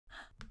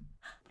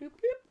Bloop,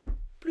 bloop,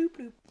 bloop,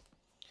 bloop.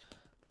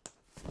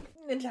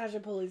 Natasha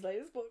Pulley's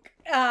latest book.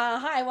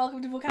 Hi,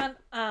 welcome to Book Hunt.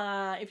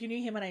 If you're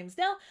new here, my name's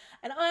Nell,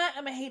 and I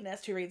am a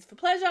hedonist who reads for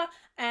pleasure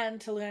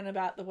and to learn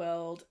about the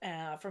world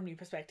from new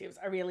perspectives.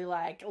 I really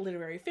like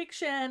literary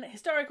fiction,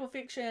 historical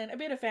fiction, a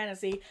bit of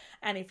fantasy,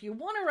 and if you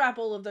want to wrap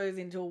all of those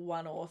into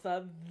one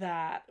author,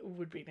 that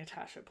would be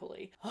Natasha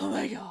Pulley. Oh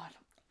my god.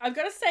 I've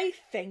got to say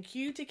thank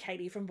you to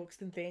Katie from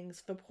Books and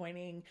Things for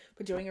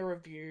doing a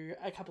review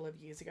a couple of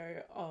years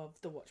ago of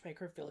The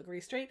Watchmaker of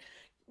Filigree Street.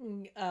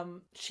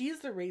 She is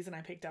the reason I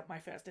picked up my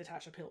first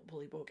Natasha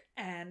Pulley book,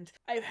 and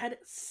I've had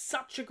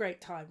such a great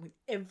time with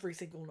every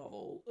single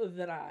novel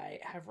that I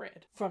have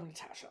read from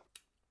Natasha.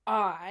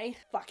 I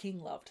fucking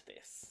loved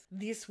this.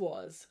 This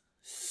was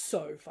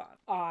so fun.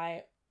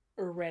 I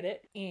read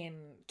it in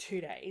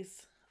 2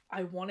 days.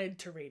 I wanted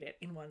to read it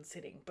in one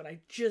sitting, but I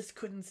just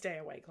couldn't stay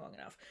awake long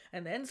enough.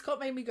 And then Scott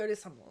made me go to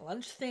some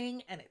lunch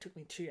thing, and it took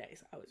me 2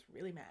 days. I was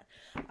really mad.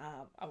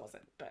 I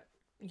wasn't, but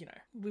you know,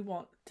 we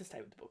want to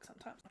stay with the book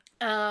sometimes.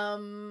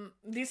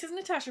 This is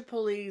Natasha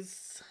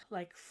Pulley's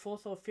like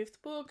 4th or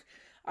 5th book.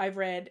 I've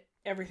read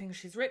everything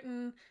she's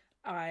written.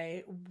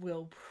 I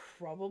will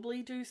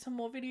probably do some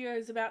more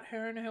videos about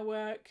her and her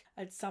work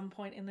at some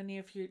point in the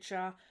near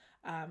future.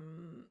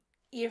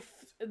 If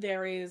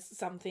there is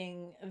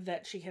something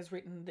that she has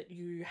written that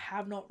you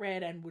have not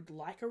read and would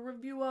like a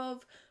review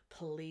of,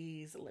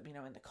 please let me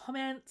know in the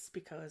comments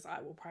because I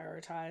will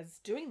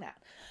prioritize doing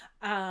that.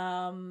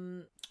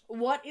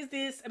 What is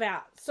this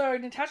about? So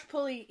Natasha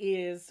Pulley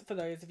is, for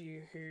those of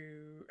you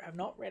who have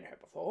not read her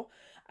before,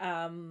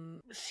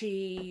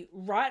 she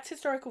writes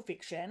historical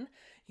fiction,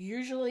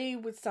 usually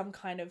with some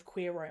kind of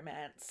queer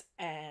romance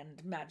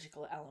and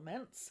magical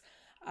elements.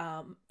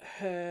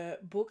 Her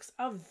books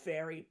are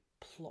very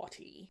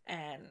plotty,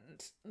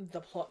 and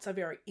the plots are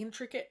very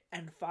intricate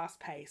and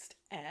fast-paced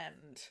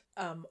and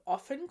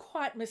often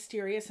quite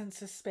mysterious and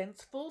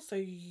suspenseful, so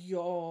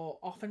you're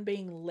often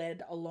being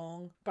led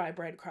along by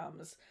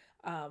breadcrumbs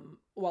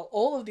while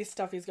all of this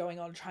stuff is going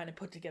on, trying to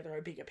put together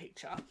a bigger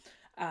picture.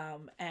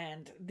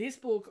 And this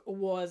book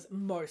was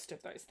most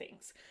of those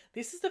things.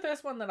 This is the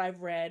first one that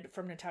I've read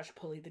from Natasha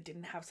Pulley that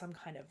didn't have some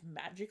kind of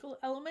magical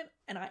element,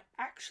 and I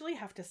actually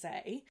have to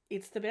say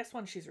it's the best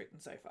one she's written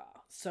so far.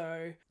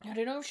 So I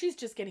don't know if she's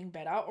just getting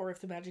better or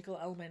if the magical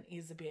element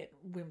is a bit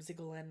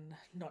whimsical and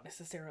not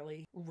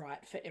necessarily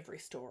right for every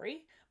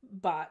story,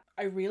 but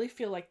I really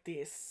feel like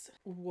this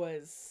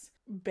was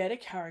better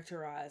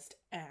characterized,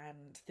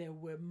 and there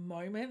were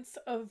moments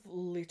of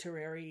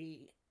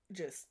literary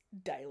just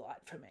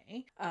daylight for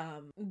me.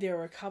 There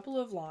were a couple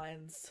of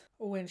lines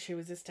when she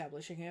was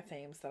establishing her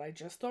themes that I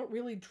just thought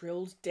really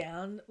drilled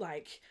down,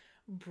 like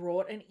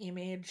brought an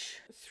image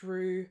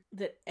through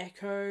that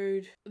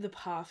echoed the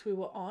path we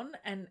were on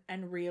and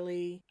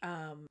really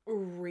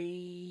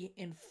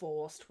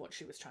reinforced what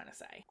she was trying to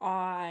say.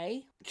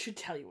 I should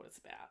tell you what it's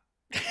about.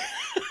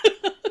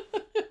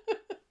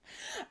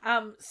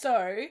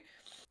 So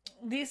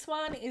this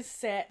one is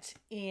set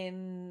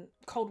in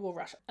Cold War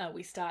Russia.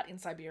 We start in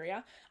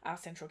Siberia. Our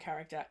central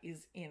character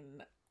is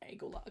in a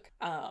gulag.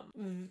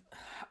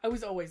 I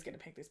was always going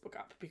to pick this book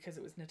up because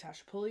it was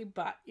Natasha Pulley,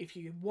 but if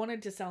you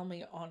wanted to sell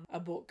me on a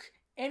book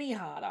any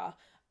harder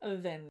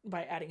than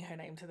by adding her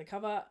name to the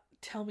cover,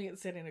 tell me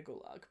it's set in a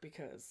gulag,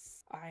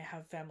 because I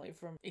have family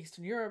from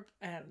Eastern Europe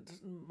and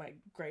my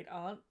great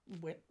aunt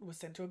was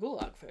sent to a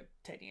gulag for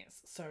 10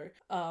 years. So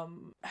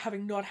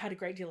having not had a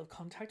great deal of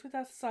contact with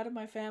that side of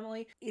my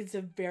family is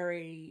a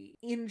very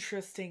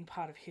interesting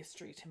part of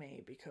history to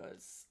me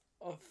because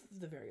of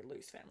the very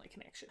loose family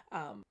connection.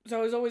 So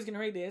I was always going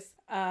to read this.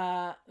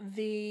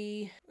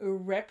 The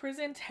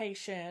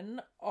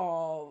representation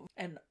of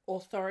an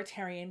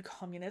authoritarian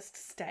communist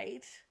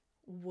state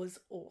was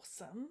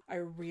awesome. I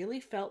really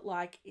felt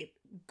like it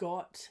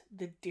got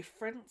the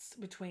difference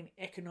between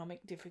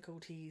economic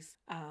difficulties,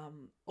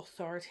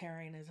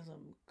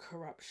 authoritarianism,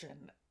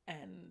 corruption,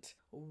 and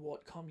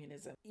what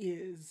communism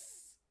is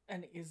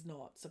and is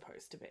not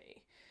supposed to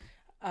be.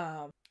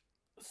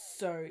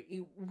 So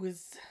it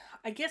was,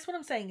 I guess what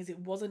I'm saying is it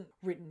wasn't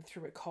written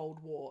through a Cold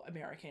War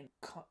American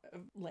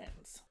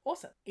lens.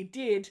 Awesome. It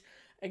did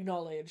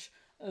acknowledge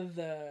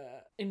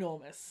the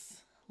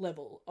enormous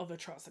level of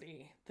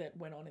atrocity that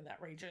went on in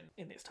that region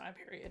in this time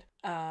period,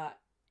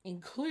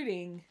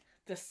 including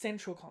the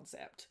central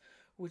concept,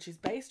 which is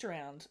based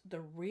around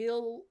the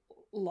real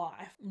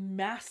life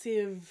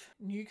massive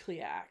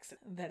nuclear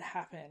accident that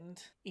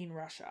happened in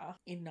Russia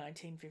in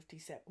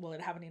 1957. Well,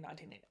 it happened in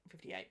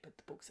 1958, but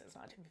the book says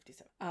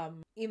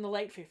 1957. In the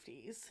late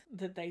 50s,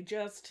 that they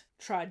just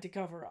tried to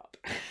cover up.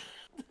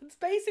 That's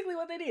basically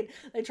what they did.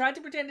 They tried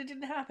to pretend it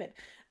didn't happen.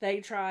 They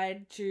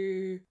tried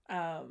to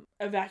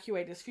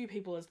evacuate as few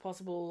people as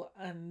possible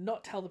and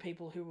not tell the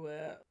people who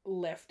were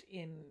left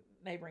in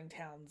neighboring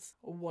towns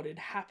what had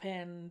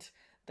happened.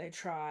 They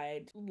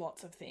tried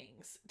lots of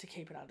things to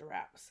keep it under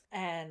wraps,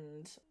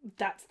 and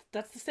that's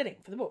the setting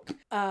for the book.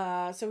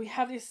 So we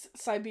have this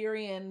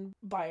Siberian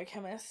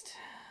biochemist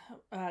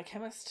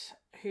chemist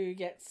who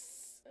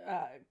gets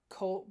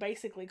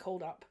basically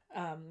called up,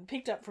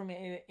 picked up from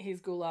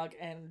his gulag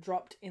and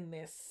dropped in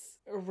this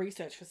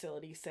research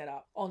facility set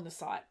up on the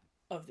site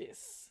of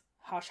this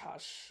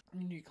hush-hush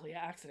nuclear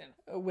accident,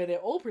 where they're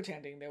all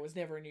pretending there was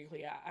never a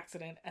nuclear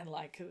accident and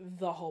like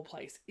the whole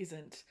place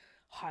isn't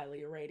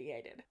highly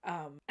irradiated.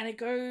 And it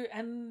goes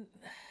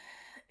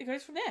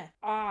from there.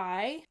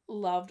 I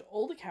loved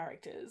all the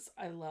characters.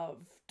 I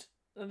loved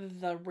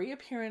the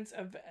reappearance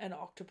of an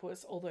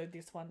octopus, although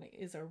this one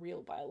is a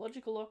real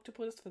biological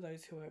octopus. For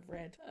those who have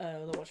read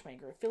The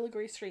Watchmaker of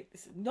Filigree Street,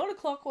 this is not a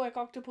clockwork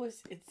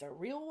octopus, it's a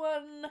real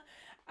one.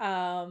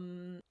 I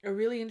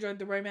really enjoyed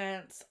the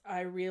romance.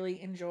 I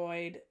really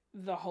enjoyed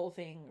the whole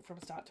thing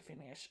from start to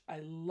finish. I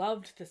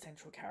loved the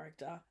central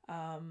character.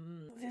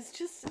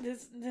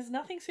 There's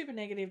nothing super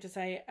negative to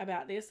say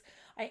about this.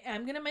 I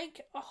am going to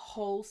make a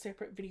whole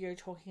separate video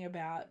talking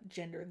about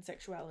gender and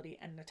sexuality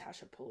and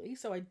Natasha Pulley,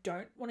 so I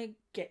don't want to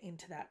get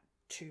into that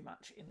too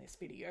much in this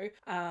video.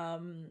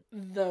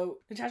 Though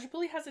Natasha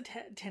Pulley has a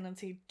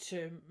tendency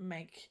to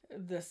make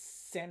the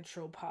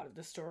central part of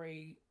the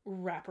story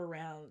wrap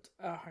around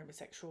a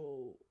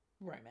homosexual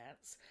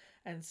romance,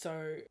 and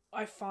so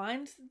I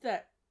find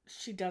that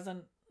she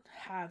doesn't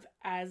have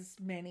as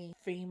many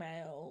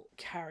female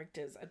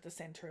characters at the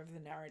center of the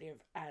narrative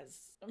as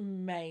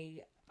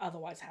may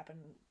otherwise happen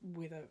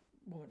with a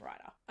woman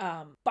writer.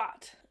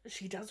 But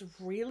she does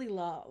really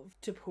love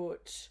to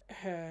put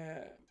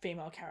her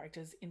female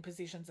characters in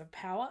positions of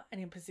power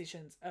and in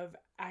positions of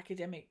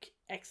academic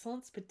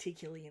excellence,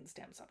 particularly in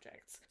STEM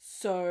subjects.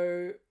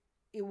 So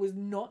it was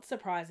not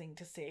surprising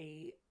to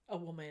see a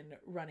woman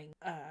running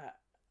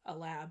a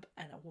lab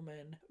and a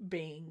woman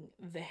being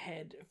the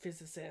head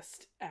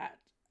physicist at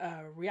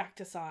a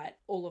reactor site,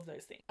 all of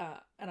those things.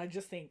 And I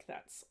just think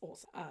that's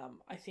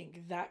awesome. I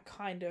think that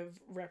kind of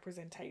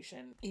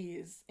representation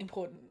is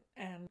important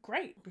and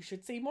great. We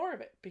should see more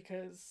of it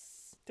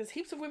because there's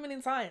heaps of women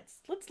in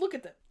science. Let's look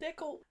at them. They're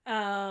cool.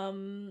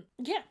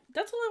 Yeah,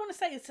 that's all I want to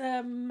say. It's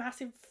a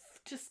massive...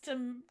 Just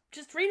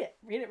read it.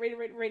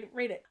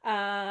 Read it.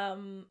 I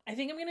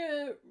think I'm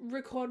gonna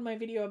record my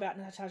video about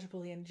Natasha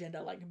Pulley and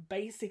gender like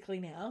basically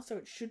now, so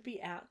it should be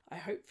out, I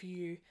hope, for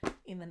you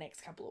in the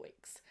next couple of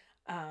weeks.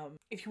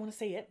 If you want to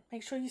see it,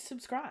 make sure you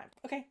subscribe.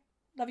 Okay,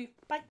 love you.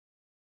 Bye.